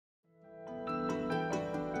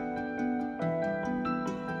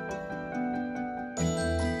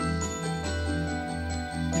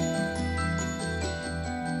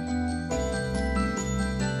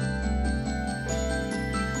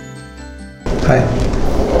हाय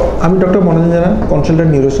আমি ডক্টর মনোরঞ্জন জেনা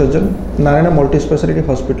consultant neurosurgeon Narayana multispeciality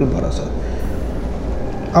hospital Barasat.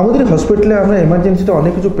 আমাদের হসপিটালে আমরা এমার্জেন্সিতে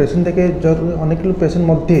অনেক কিছু পেশেন্ট থেকে অনেকগুলো পেশেন্ট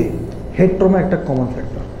মধ্যে হেড ট্রমা একটা কমন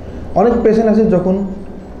ফ্যাক্টর। অনেক পেশেন্ট আছে যখন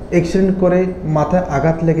অ্যাক্সিডেন্ট করে মাথায়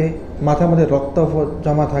আঘাত লেগে মাথার মধ্যে রক্ত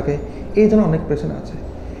জমা থাকে, এই ধরনের অনেক পেশেন্ট আছে।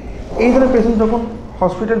 এই ধরনের পেশেন্ট যখন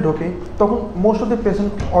হসপিটাল ঢোকে তখন most of the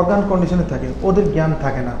patient organ কন্ডিশনে থাকে, ওদের জ্ঞান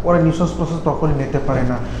থাকে না, ওরা নিঃশ্বাস প্রশ্বাস প্রপারলি নিতে পারে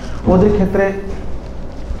না। ওদের ক্ষেত্রে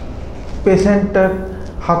পেশেন্টের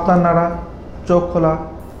হাত পা নাড়া, চোখ খোলা,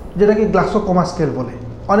 যেটাকে গ্লাসোকোমা স্কেল বলে,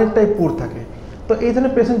 অনেকটাই পুর থাকে। তো এই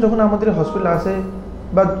ধরনের পেশেন্ট যখন আমাদের হসপিটালে আসে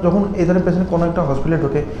বা যখন এই ধরনের পেশেন্ট কোনো একটা হসপিটালে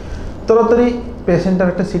ঢোকে, তাড়াতাড়ি পেশেন্টের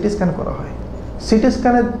একটা সিটি স্ক্যান করা হয়। সিটি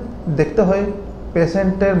স্ক্যানে দেখতে হয়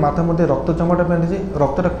পেশেন্টের মাথার মধ্যে রক্ত জমাটা বেড়েছে,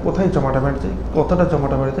 রক্তটা কোথায় জমাটা বেড়েছে, কতটা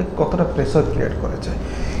জমাটা বেড়েছে, কতটা প্রেশার ক্রিয়েট করেছে।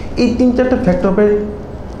 এই 3-4টা ফ্যাক্টরকে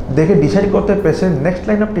দেখে ডিসাইড করতে পেশেন্ট নেক্সট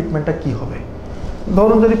লাইন অফ ট্রিটমেন্টটা কী হবে।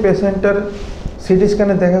 ধরুন যদি পেশেন্টের সিটি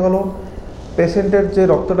স্ক্যানে দেখা গেল পেশেন্টের যে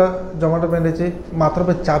রক্তটা জমাটা বেড়েছে মাথার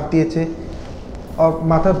উপরে চাপ দিয়েছে আর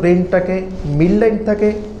মাথার ব্রেনটাকে মিড লাইন থেকে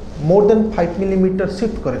মোর দেন 5 মিলিমিটার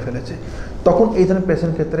শিফট করে ফেলেছে, তখন এই ধরনের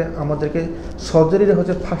পেশেন্ট ক্ষেত্রে আমাদেরকে সার্জারিটা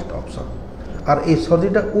হচ্ছে ফার্স্ট অপশন। আর এই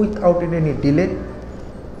সার্জারিটা without any delay,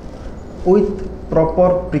 with proper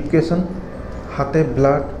precaution, হাতে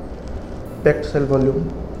blood, packed sell volume,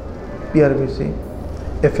 PRBC,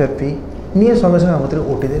 FFP নিয়ে সঙ্গে সঙ্গে আমাদের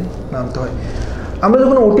ওটিতে নামতে হয়। আমরা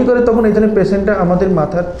যখন ওটি করি তখন এই ধরনের পেশেন্টটা আমাদের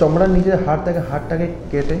মাথার চমড়ার নিচে হাড়টাকে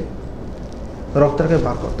কেটে রক্তটাকে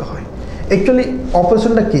বার করতে হয়। অ্যাকচুয়ালি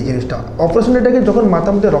অপারেশনটা কী জিনিসটা, অপারেশনটাকে যখন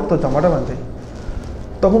মাথার মধ্যে রক্ত জমাটা বাঁধে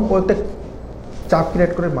তখন একটা চাপ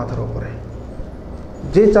ক্রিয়েট করে মাথার ওপরে,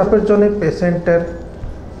 যে চাপের জন্য পেশেন্টের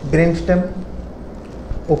ব্রেন স্টেম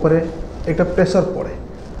ওপরে একটা প্রেশার পড়ে।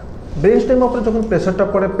 ব্রেন স্টেমের ওপরে যখন প্রেশারটা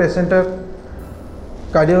পড়ে পেশেন্টের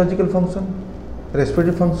cardiological function,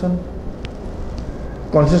 respiratory function,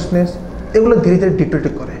 consciousness এগুলো ধীরে ধীরে ডিটেক্ট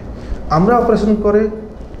করে। আমরা অপারেশন করে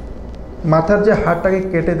মাথার যে হাড়টাকে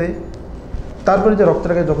কেটে দেয়, তারপরে যে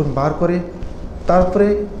রক্তটাকে যখন বার করে, তারপরে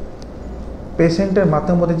পেশেন্টের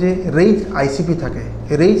মাথার মধ্যে যে রেইজ আইসিপি থাকে,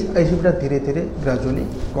 রেইজ আইসিপিটা ধীরে ধীরে গ্র্যাজুয়ালি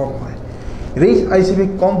কম হয়। রেইজ আইসিপি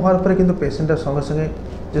কম হওয়ার পরে কিন্তু পেশেন্টের সঙ্গে সঙ্গে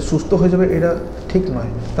যে সুস্থ হয়ে যাবে এটা ঠিক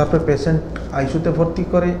নয়। তারপরে পেশেন্ট আইসিইউতে ভর্তি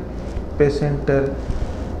করে, পেশেন্টের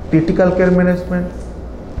critical care management,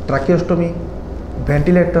 ট্রাকিওস্টমি,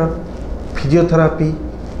 ventilator, physiotherapy,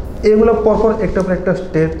 এগুলো পরপর একটা পর একটা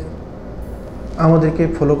স্টেপ আমাদেরকে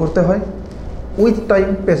ফলো করতে হয়। উইথ টাইম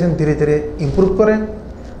পেশেন্ট ধীরে ধীরে ইমপ্রুভ করে।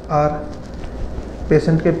 আর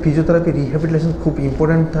পেশেন্টকে ফিজিওথেরাপি রিহ্যাবিলিটেশন খুব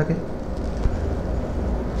ইম্পর্ট্যান্ট থাকে।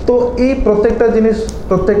 তো এই প্রত্যেকটা জিনিস,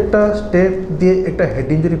 প্রত্যেকটা স্টেপ দিয়ে একটা হেড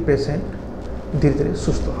ইঞ্জুরি পেশেন্ট ধীরে ধীরে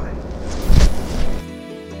সুস্থ হয়।